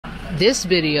This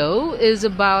video is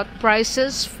about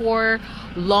prices for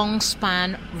long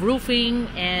span roofing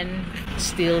and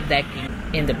steel decking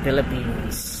in the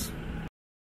Philippines.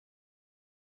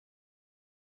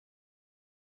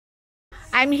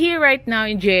 I'm here right now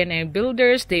in J&A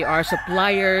Builders. They are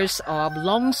suppliers of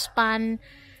long span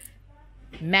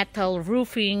metal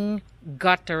roofing,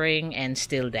 guttering, and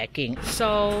steel decking.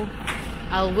 So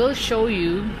I will show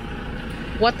you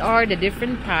what are the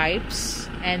different types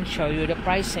and show you the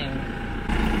pricing.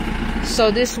 So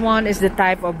this one is the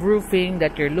type of roofing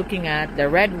that you're looking at. The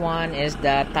red one is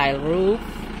the tile roof,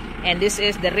 and this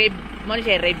is the rib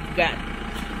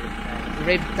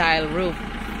tile roof.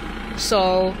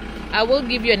 So I will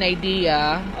give you an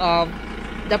idea of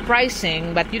the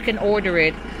pricing, but you can order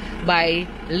it by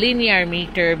linear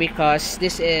meter because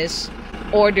this is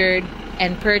ordered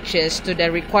and purchased to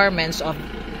the requirements of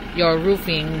your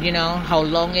roofing. You know how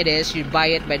long it is, you buy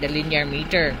it by the linear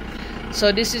meter.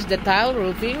 So this is the tile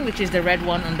roofing, which is the red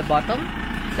one on the bottom.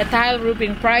 The tile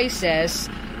roofing prices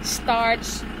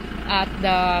starts at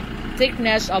the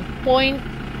thickness of 0.4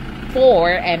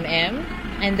 mm,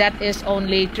 and that is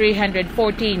only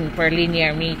 314 per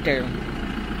linear meter.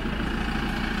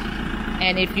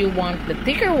 And if you want the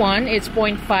thicker one, it's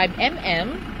 0.5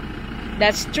 mm.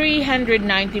 That's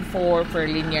 394 per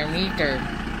linear meter.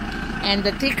 And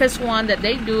the thickest one that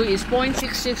they do is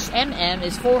 0.66 mm,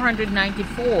 is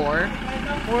 494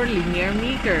 per linear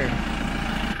meter.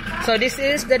 So this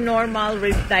is the normal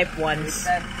rib type ones.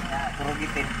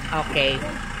 Okay.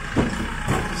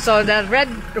 So the red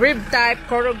rib type,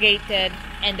 corrugated,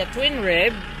 and the twin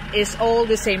rib is all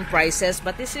the same prices,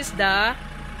 but this is the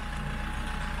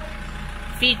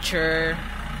feature,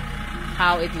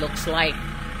 how it looks like.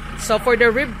 So for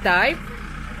the rib type,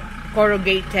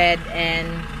 corrugated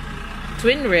and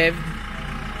twin rib,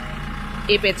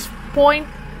 if it's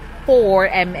 0.4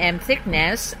 mm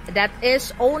thickness, that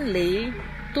is only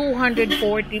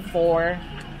 244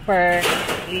 per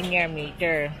linear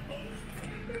meter.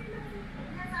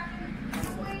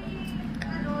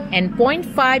 And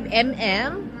 0.5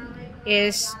 mm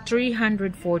is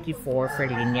 344 per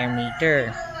linear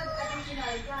meter.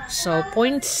 So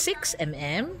 0.6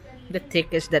 mm, the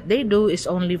thickest that they do is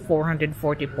only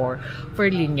 444 per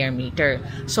linear meter.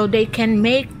 So they can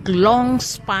make long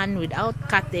span without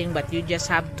cutting, but you just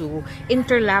have to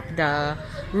interlap the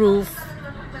roof.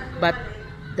 But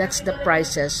that's the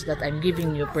prices that I'm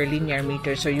giving you per linear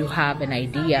meter, so you have an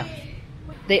idea.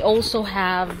 They also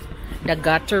have the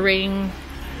guttering.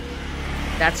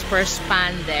 That's per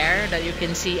span there that you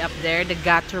can see up there. The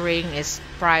guttering is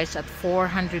priced at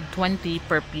 420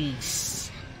 per piece.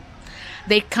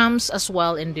 They comes as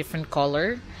well in different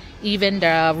color. Even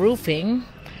the roofing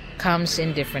comes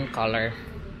in different color.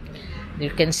 You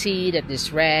can see that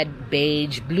this red,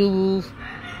 beige, blue,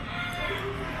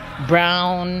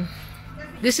 brown.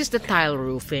 This is the tile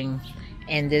roofing,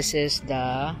 and this is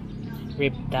the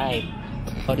rib type.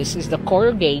 So this is the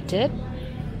corrugated.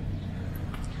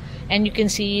 And you can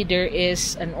see there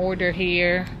is an order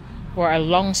here for a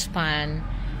long span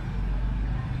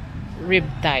rib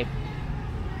type.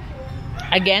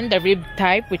 Again, the rib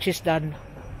type, which is the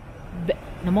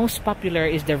most popular,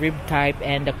 is the rib type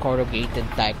and the corrugated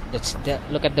type. That's the,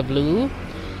 look at the blue,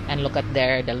 and look at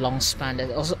there the long span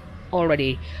that's also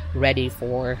already ready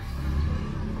for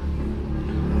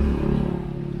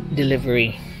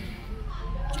delivery.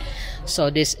 So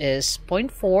this is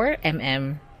 0.4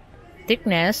 mm.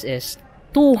 Thickness is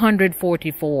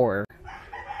 244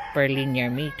 per linear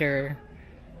meter,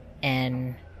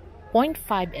 and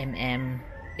 0.5 mm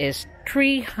is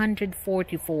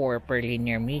 344 per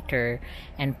linear meter,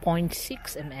 and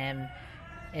 0.6 mm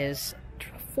is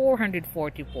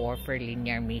 444 per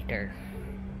linear meter.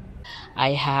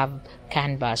 I have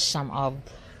canvassed some of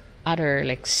other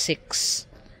like 6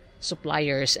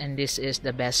 suppliers, and this is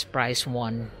the best price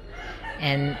one.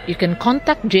 And you can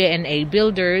contact J&A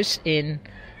Builders in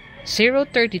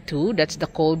 032, that's the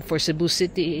code for Cebu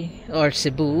City or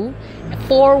Cebu,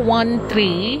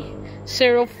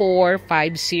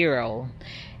 413-0450.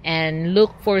 And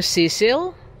look for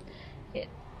Cecil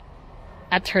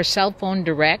at her cell phone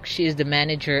direct. She is the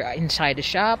manager inside the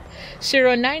shop.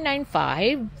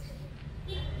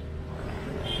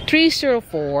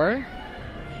 0995-304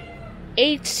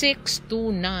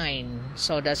 8629.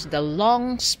 So that's the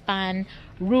long span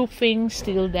roofing,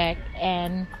 steel deck,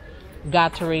 and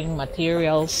guttering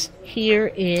materials here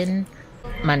in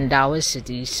Mandaue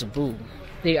City, Cebu.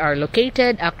 They are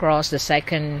located across the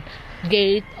second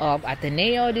gate of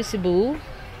Ateneo de Cebu,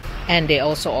 and they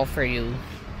also offer you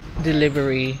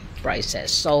delivery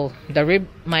prices. So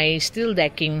my steel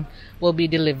decking will be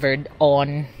delivered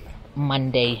on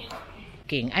Monday.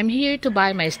 decking. I'm here to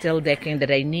buy my steel decking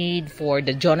that I need for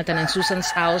the Jonathan and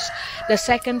Susan's house, the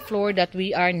second floor that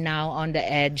we are now on the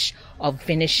edge of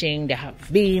finishing the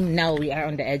beam. Now we are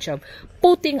on the edge of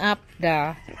putting up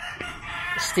the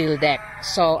steel deck.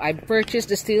 So I purchased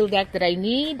the steel deck that I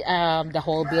need. The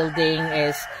whole building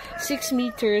is 6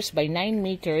 meters by 9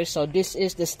 meters. So this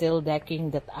is the steel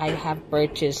decking that I have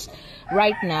purchased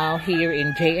right now here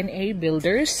in J&A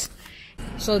Builders.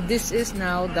 So this is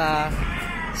now the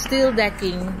steel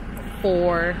decking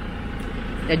for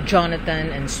the Jonathan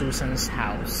and Susan's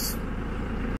house.